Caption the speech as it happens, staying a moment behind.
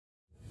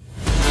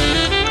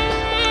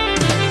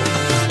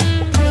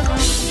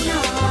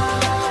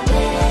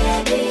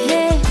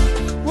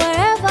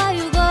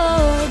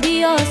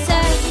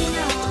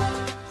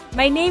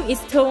My name is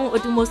Tope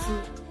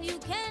Oshin.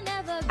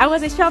 I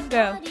was a shop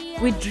girl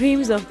with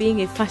dreams of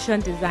being a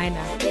fashion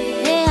designer.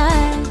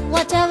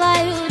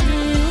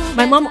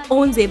 My mom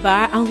owns a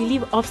bar and we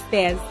live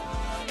upstairs.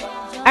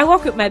 I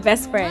work with my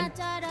best friend.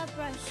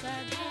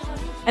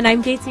 And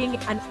I'm dating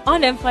an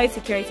unemployed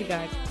security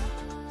guard.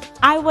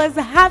 I was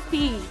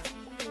happy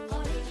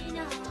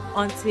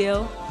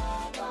until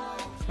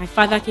my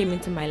father came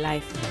into my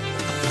life.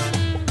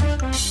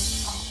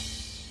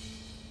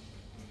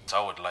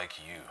 I would like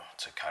you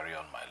to carry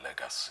on my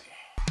legacy.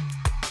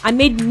 And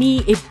made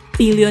me a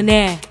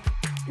billionaire.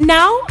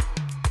 Now,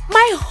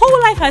 my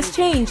whole life has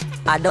changed.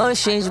 I don't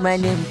change my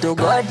name to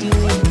God you.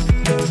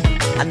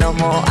 I no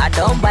more, I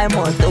don't buy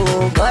more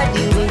to God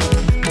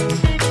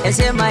you. They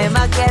say my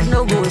market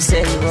no go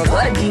sell,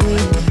 God you.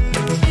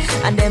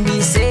 And then me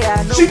say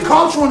I know. She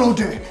can't run all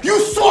day. You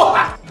saw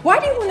her. Why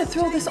do you want to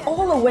throw this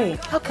all away?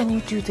 How can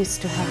you do this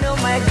to her? No,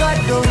 my God,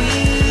 do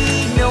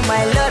we? No,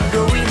 my Lord,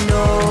 do we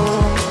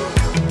know?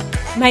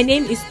 My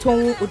name is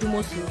Tope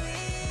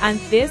Oshin, and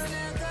this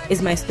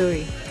is my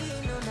story.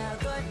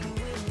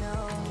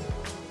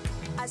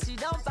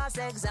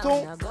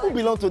 So, who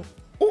belong to?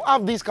 Who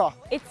have this car?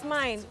 It's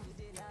mine.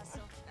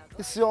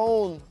 It's your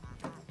own.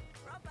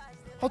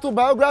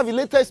 Autobiography,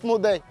 latest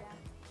model.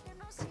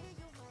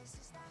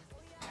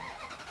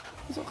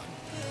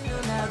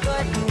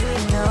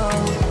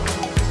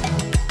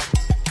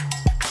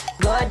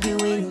 God, you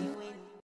win.